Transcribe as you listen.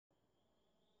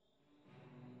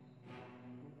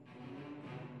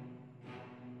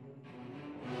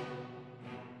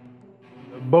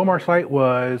Bomarc site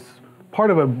was part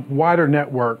of a wider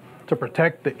network to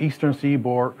protect the eastern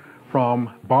seaboard from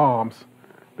bombs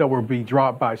that would be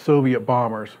dropped by Soviet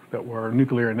bombers that were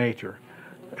nuclear in nature.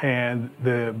 And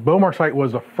the Bomarc site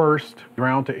was the first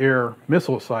ground-to-air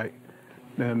missile site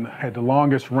and had the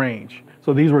longest range.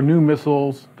 So these were new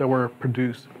missiles that were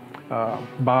produced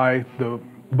by the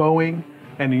Boeing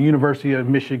and the University of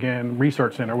Michigan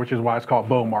Research Center, which is why it's called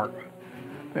Bomarc.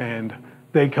 And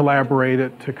they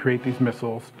collaborated to create these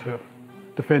missiles to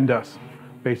defend us,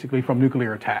 basically, from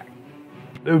nuclear attack.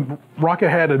 The rocket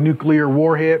had a nuclear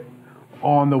warhead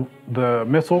on the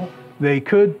missile. They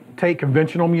could take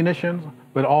conventional munitions,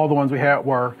 but all the ones we had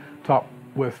were topped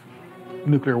with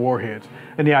nuclear warheads.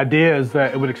 And the idea is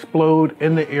that it would explode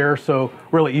in the air, so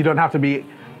really you don't have to be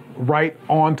right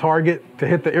on target to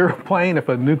hit the airplane. If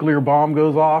a nuclear bomb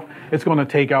goes off, it's going to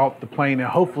take out the plane and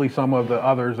hopefully some of the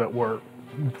others that were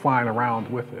flying around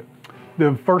with it.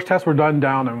 The first tests were done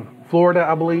down in Florida,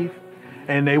 I believe,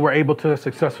 and they were able to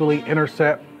successfully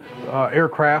intercept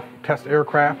test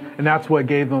aircraft, and that's what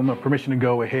gave them the permission to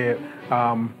go ahead.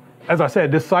 As I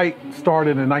said, this site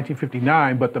started in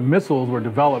 1959, but the missiles were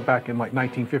developed back in like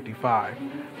 1955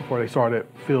 before they started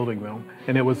fielding them.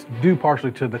 And it was due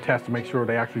partially to the test to make sure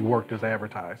they actually worked as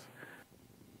advertised.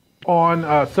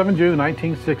 On 7 June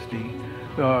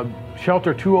 1960,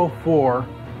 Shelter 204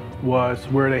 was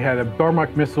where they had a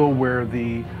Bomarc missile where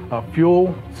the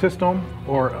fuel system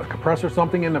or a compressor,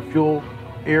 something in the fuel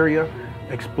area,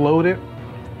 exploded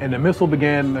and the missile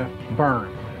began to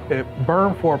burn. It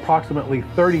burned for approximately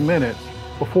 30 minutes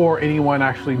before anyone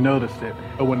actually noticed it.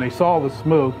 But when they saw the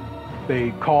smoke,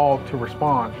 they called to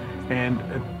respond. And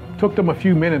it took them a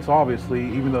few minutes, obviously,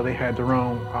 even though they had their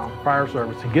own fire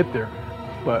service to get there.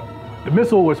 But the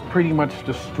missile was pretty much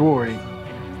destroyed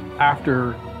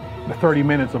after the 30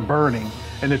 minutes of burning.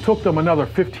 And it took them another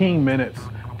 15 minutes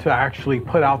to actually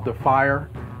put out the fire.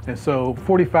 And so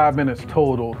 45 minutes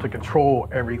total to control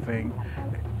everything.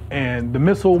 And the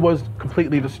missile was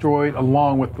completely destroyed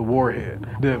along with the warhead.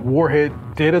 The warhead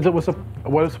did as it was what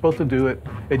it was supposed to do.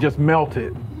 It just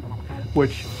melted,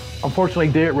 which unfortunately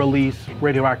did release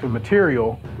radioactive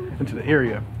material into the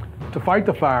area. To fight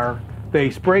the fire, they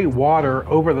sprayed water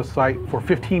over the site for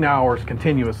 15 hours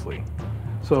continuously.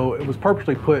 So it was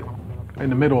purposely put in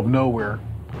the middle of nowhere.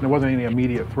 There wasn't any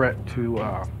immediate threat to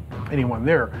anyone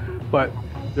there. But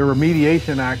the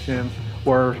remediation actions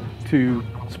were to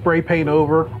spray paint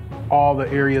over all the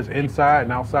areas inside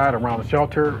and outside around the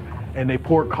shelter, and they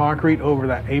poured concrete over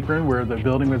that apron where the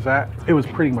building was at. It was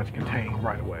pretty much contained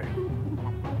right away.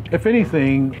 If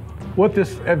anything, what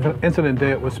this incident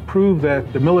did was prove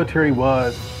that the military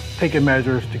was taking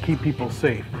measures to keep people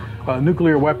safe.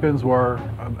 Nuclear weapons were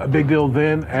a big deal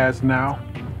then as now,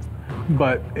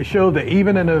 but it showed that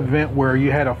even in an event where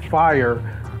you had a fire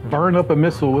burn up a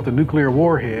missile with a nuclear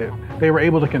warhead, they were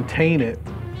able to contain it.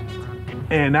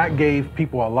 And that gave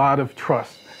people a lot of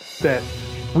trust that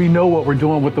we know what we're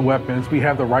doing with the weapons. We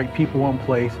have the right people in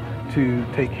place to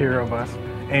take care of us,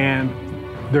 and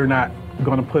they're not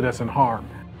going to put us in harm.